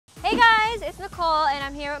guys, it's Nicole and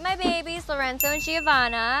I'm here with my babies, Lorenzo and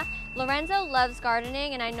Giovanna. Lorenzo loves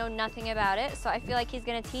gardening and I know nothing about it, so I feel like he's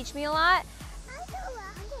gonna teach me a lot.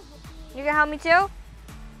 You're gonna help me too? All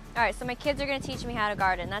right, so my kids are gonna teach me how to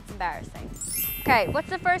garden. That's embarrassing. Okay, what's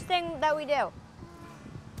the first thing that we do?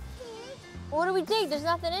 What do we dig? There's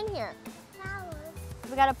nothing in here. Flowers.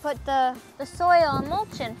 We gotta put the soil and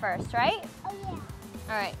mulch in first, right? Oh yeah.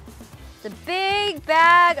 All right, it's a big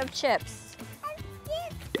bag of chips.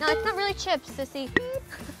 No, it's not really chips, sissy.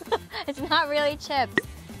 It's not really chips.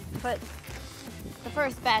 Put the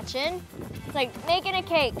first batch in. It's like making a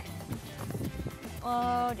cake.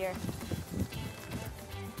 Oh dear.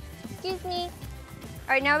 Excuse me. All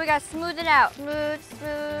right, now we gotta smooth it out. Smooth,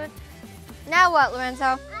 smooth. Now what, Lorenzo?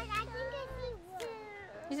 I think I see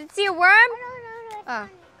worms. You see a worm? No.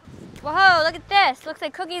 Whoa, look at this. Looks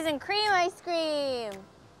like cookies and cream ice cream.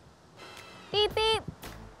 Beep, beep.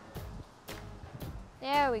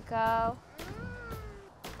 There we go.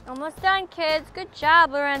 Almost done, kids. Good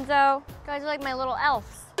job, Lorenzo. You guys are like my little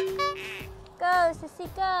elves. Go, sissy,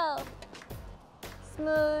 go.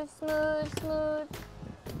 Smooth, smooth, smooth.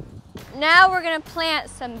 Now we're gonna plant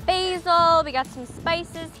some basil. We got some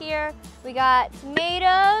spices here. We got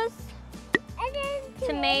tomatoes. And then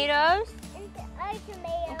Tomatoes.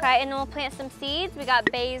 Tomatoes. Okay, and then we'll plant some seeds. We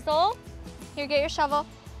got basil. Here, get your shovel.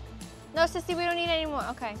 No, sissy, we don't need any more.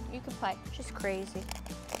 Okay, you can play. She's crazy.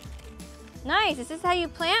 Nice, is this how you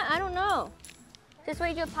plant? I don't know. Is this what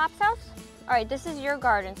you do at Pop's house? All right, this is your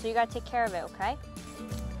garden, so you gotta take care of it, okay?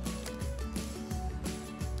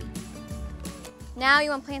 Now you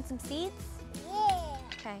wanna plant some seeds? Yeah.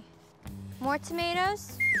 Okay. More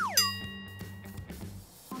tomatoes?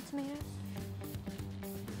 More tomatoes?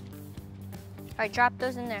 All right, drop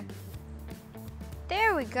those in there.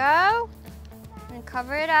 There we go. And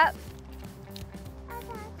cover it up.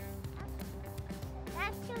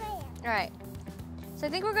 All right, so I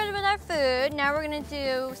think we're good with our food. Now we're gonna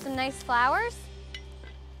do some nice flowers.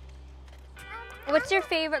 What's your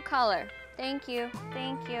favorite color? Thank you,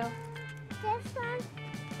 thank you. This one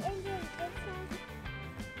and this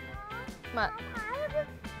one. What?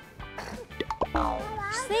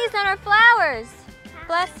 Sneeze on our flowers.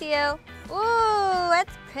 Bless you. Ooh,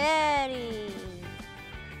 that's pretty.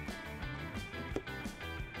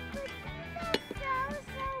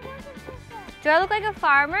 Do I look like a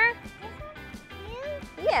farmer?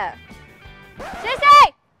 Yeah.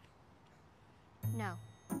 Sissy! No.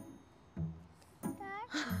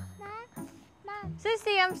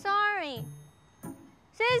 Sissy, I'm sorry.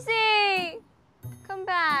 Sissy! Come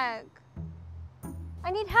back.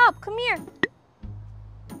 I need help. Come here.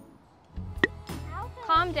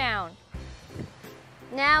 Calm down.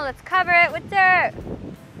 Now let's cover it with dirt.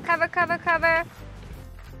 Cover, cover, cover.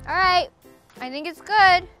 All right. I think it's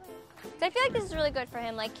good. I feel like this is really good for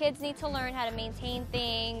him. Like, kids need to learn how to maintain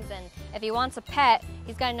things, and if he wants a pet,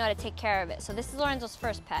 he's got to know how to take care of it. So this is Lorenzo's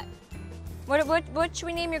first pet. What should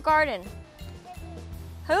we name your garden?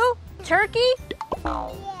 Who? Turkey? Yeah.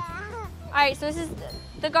 All right, so this is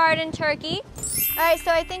the garden, Turkey. All right,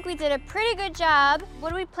 so I think we did a pretty good job. What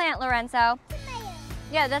do we plant, Lorenzo? Tomato.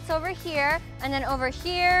 Yeah, that's over here. And then over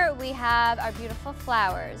here, we have our beautiful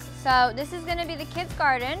flowers. So this is gonna be the kids'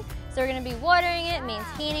 garden. So we're gonna be watering it,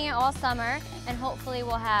 maintaining it all summer, and hopefully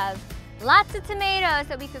we'll have lots of tomatoes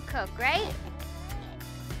that we could cook, right?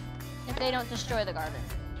 If they don't destroy the garden.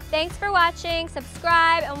 Thanks for watching,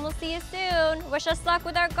 subscribe, and we'll see you soon. Wish us luck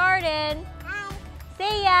with our garden. Bye.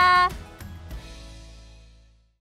 See ya!